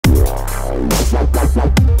Hey,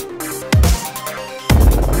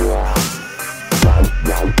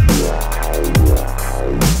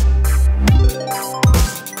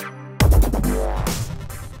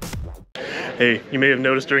 you may have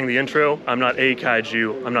noticed during the intro, I'm not a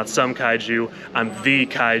kaiju, I'm not some kaiju, I'm the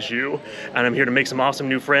kaiju. And I'm here to make some awesome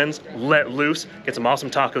new friends, let loose, get some awesome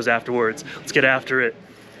tacos afterwards. Let's get after it.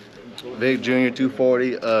 Vic Jr.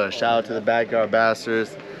 240, shout out to the Backyard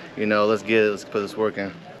Bastards. You know, let's get it, let's put this work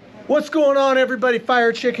in. What's going on, everybody?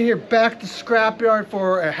 Firechicken here, back to Scrapyard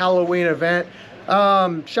for a Halloween event.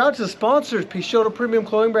 Shout out to the sponsors, Peixoto Premium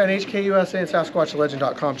Clothing Brand, HKUSA, and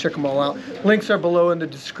SasquatchLegend.com. Check them all out. Links are below in the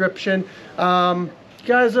description.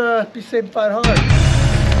 Guys, be safe and fight hard.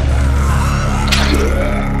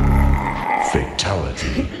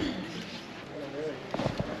 Fatality.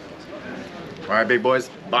 All right, big boys,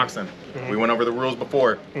 boxing. We went over the rules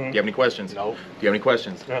before. Do you have any questions? No. Do you have any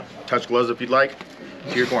questions? No. Touch gloves if you'd like.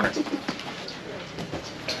 To your corner.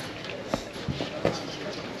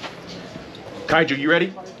 Kaijuu, you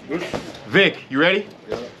ready? Vic, you ready?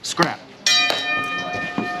 Yeah. Scrap.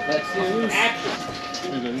 Let's see.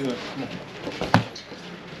 Action.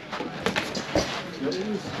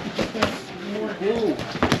 Ooh.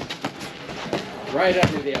 Right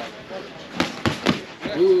under the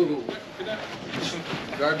elbow. Ooh.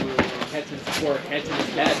 Guard move. Catching his core, catching his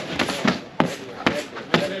head.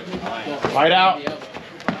 Fight out.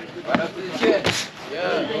 Right up to the chin.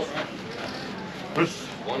 Yeah.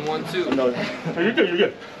 1, 1, 2. No, you're good, you're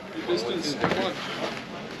good. Distance, come on.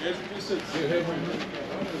 Get your distance. Yeah.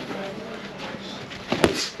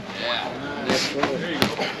 There you go.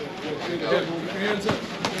 Keep your hands up.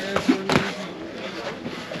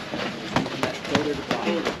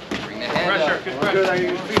 Bring the hand up. Good pressure.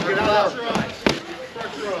 Get out.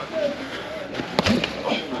 Pressure on.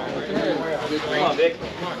 Come on, Vic.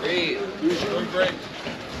 Breathe. Doing great.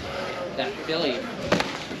 That Philly.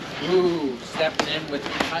 Ooh, stepping in with the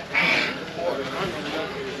cut.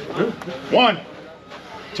 1,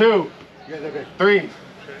 2, 3,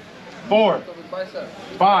 4,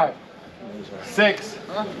 5, 6,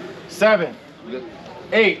 7,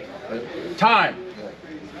 8. Time.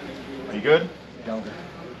 Are you good?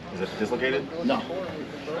 Is it dislocated? No.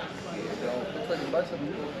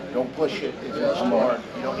 Don't push it. It's smart.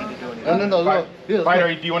 You don't need to do anything. No.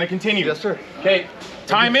 Fighter, do you want to continue? Yes, sir. Okay,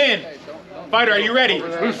 time in. Fighter, are you ready?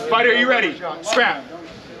 Fighter, are you ready? Scrap.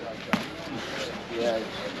 Yeah.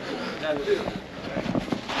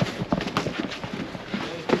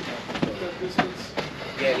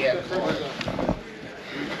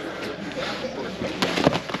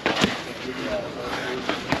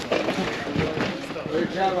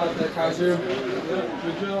 Great job out there, Kaijuu.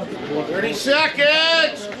 Good job. 30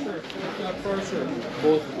 seconds! That pressure.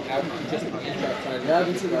 Both out just the inside side. Jab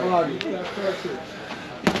into the body. That pressure.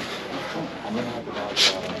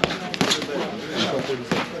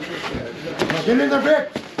 Get in there, Vic.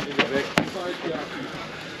 Side jab.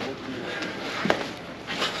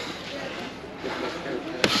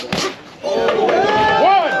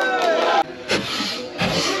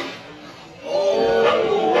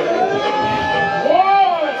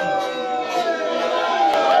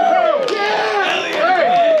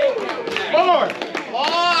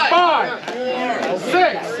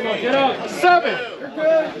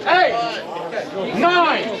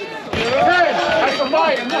 That's a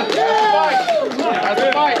fight. That's a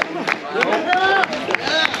fight.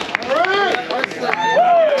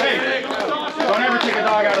 Hey, don't ever take a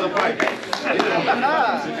dog out of the fight.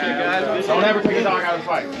 Don't ever take a dog out of the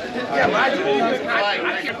fight.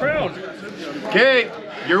 Okay,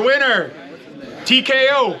 your winner,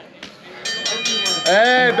 TKO.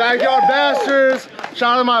 Hey, Backyard Bastards.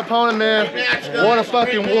 Shout out to my opponent, man. What a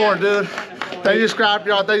fucking war, dude. Thank you,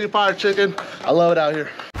 Scrapyard. Thank you, Firechicken. I love it out here.